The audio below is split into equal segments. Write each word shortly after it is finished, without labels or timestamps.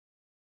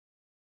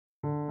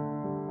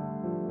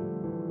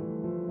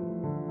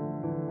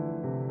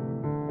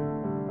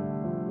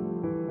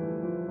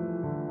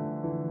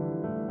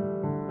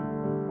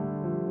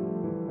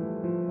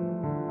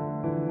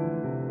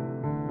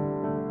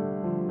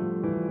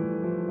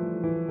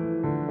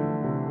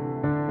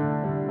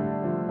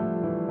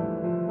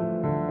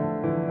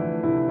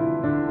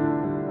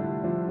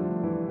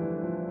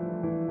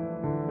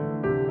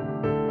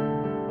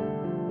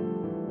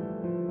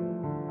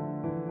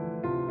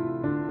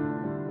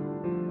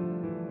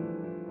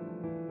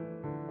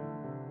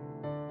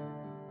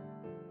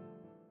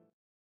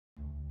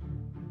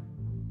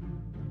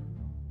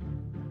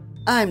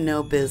I'm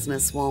no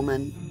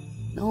businesswoman,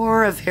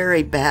 or a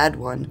very bad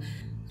one,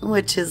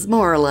 which is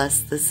more or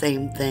less the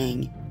same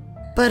thing.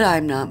 But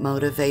I'm not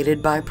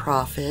motivated by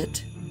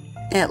profit.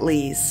 At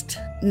least,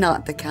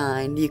 not the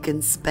kind you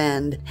can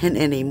spend in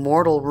any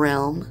mortal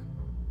realm.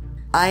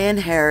 I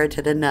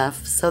inherited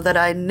enough so that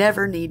I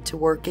never need to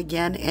work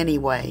again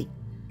anyway.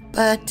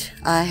 But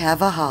I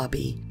have a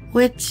hobby,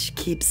 which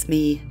keeps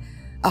me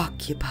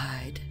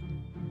occupied.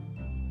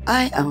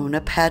 I own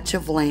a patch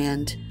of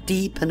land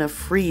deep in a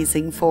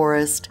freezing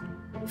forest,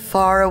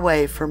 far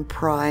away from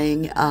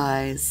prying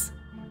eyes.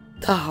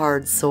 The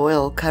hard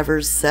soil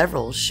covers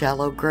several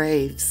shallow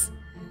graves.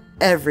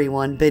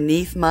 Everyone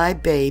beneath my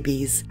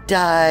babies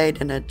died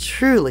in a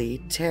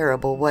truly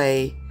terrible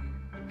way.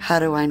 How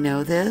do I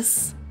know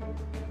this?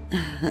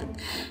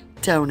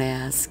 Don't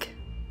ask.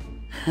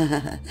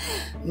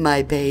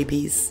 My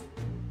babies.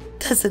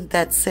 Doesn't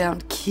that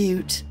sound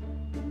cute?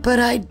 But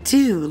I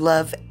do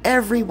love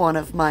every one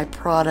of my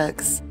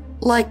products,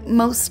 like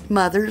most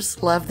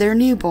mothers love their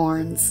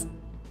newborns.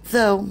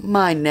 Though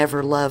mine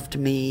never loved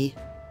me.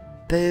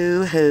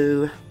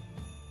 Boo-hoo.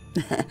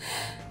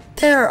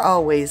 There are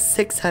always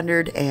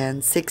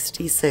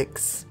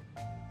 666.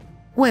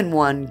 When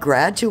one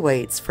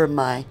graduates from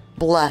my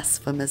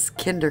blasphemous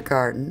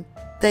kindergarten,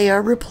 they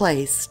are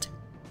replaced.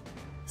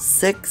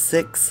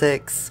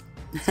 666.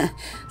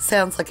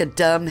 Sounds like a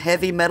dumb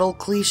heavy metal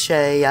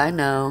cliche, I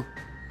know.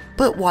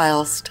 But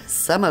whilst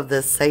some of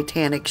this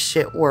satanic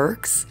shit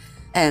works,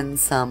 and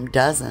some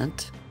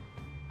doesn't,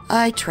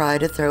 I try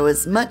to throw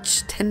as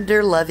much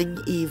tender, loving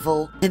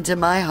evil into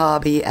my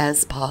hobby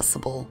as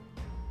possible.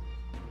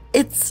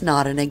 It's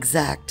not an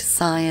exact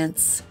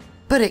science,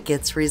 but it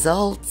gets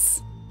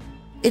results.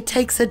 It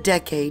takes a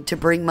decade to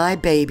bring my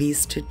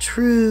babies to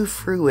true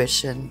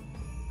fruition.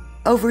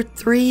 Over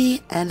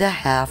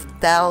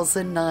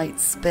 3,500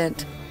 nights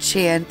spent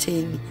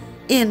chanting,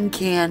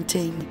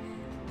 incanting,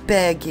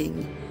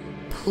 begging,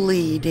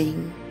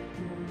 pleading.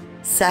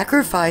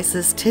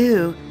 Sacrifices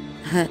too.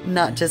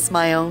 Not just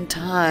my own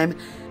time.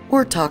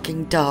 We're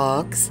talking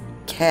dogs,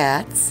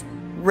 cats,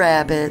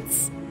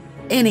 rabbits,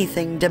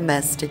 anything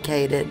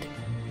domesticated,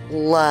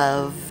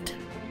 loved.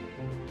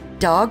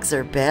 Dogs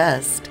are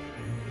best.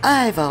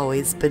 I've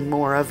always been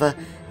more of a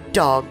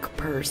dog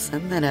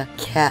person than a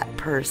cat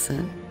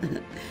person.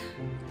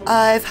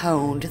 I've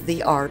honed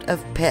the art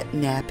of pet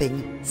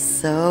napping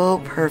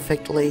so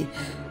perfectly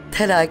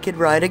that I could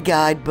write a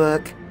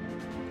guidebook.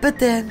 But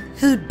then,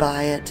 who'd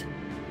buy it?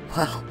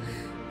 Well,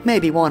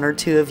 maybe one or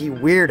two of you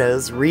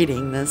weirdos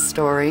reading this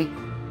story.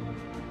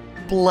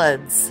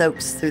 Blood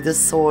soaks through the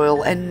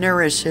soil and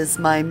nourishes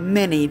my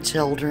many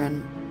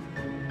children.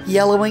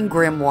 Yellowing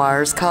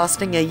grimoires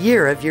costing a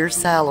year of your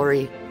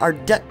salary are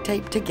duct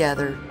taped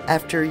together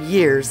after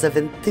years of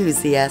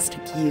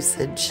enthusiastic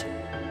usage.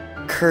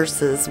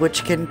 Curses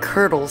which can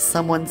curdle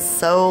someone's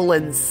soul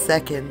in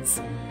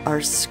seconds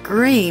are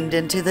screamed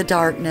into the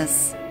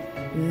darkness,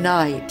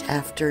 night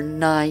after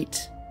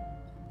night.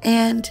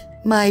 And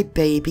my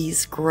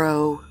babies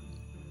grow.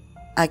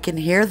 I can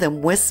hear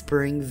them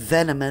whispering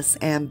venomous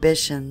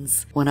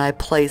ambitions when I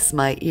place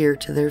my ear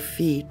to their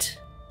feet.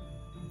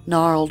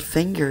 Gnarled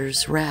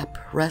fingers rap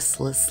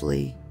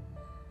restlessly.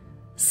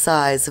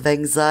 Sighs of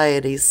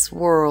anxiety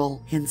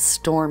swirl in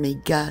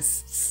stormy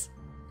gusts.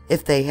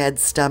 If they had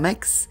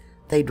stomachs,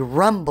 they'd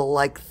rumble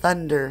like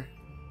thunder.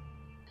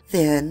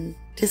 Then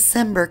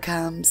December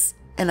comes,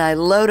 and I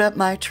load up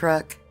my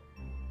truck.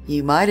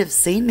 You might have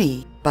seen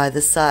me by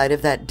the side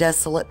of that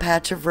desolate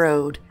patch of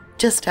road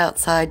just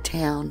outside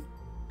town.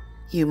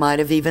 You might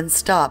have even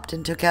stopped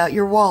and took out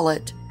your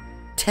wallet,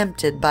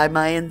 tempted by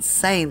my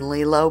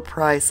insanely low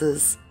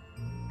prices.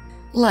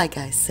 Like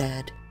I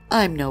said,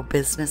 I'm no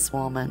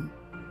businesswoman.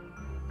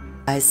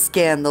 I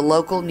scan the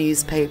local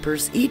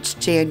newspapers each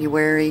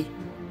January.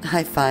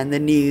 I find the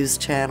news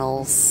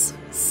channels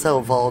so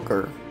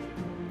vulgar.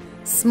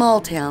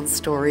 Small-town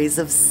stories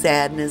of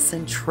sadness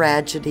and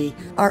tragedy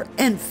are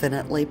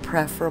infinitely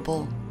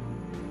preferable.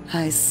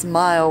 I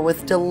smile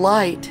with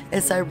delight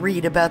as I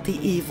read about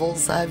the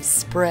evils I've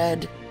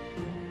spread.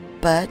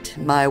 But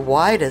my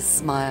widest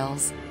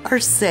smiles are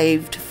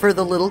saved for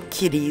the little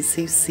kiddies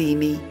who see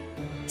me,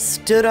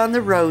 stood on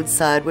the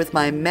roadside with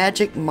my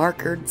magic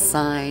markered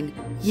sign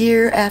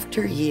year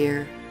after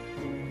year.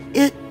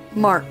 It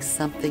marks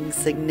something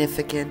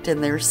significant in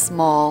their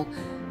small,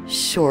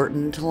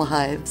 shortened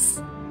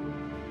lives.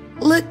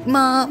 "Look,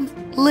 Mom!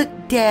 Look,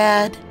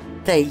 Dad!"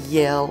 they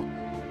yell,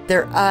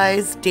 their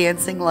eyes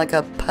dancing like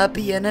a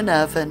puppy in an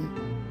oven.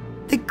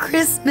 "The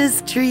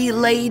Christmas tree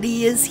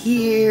lady is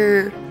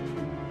here!"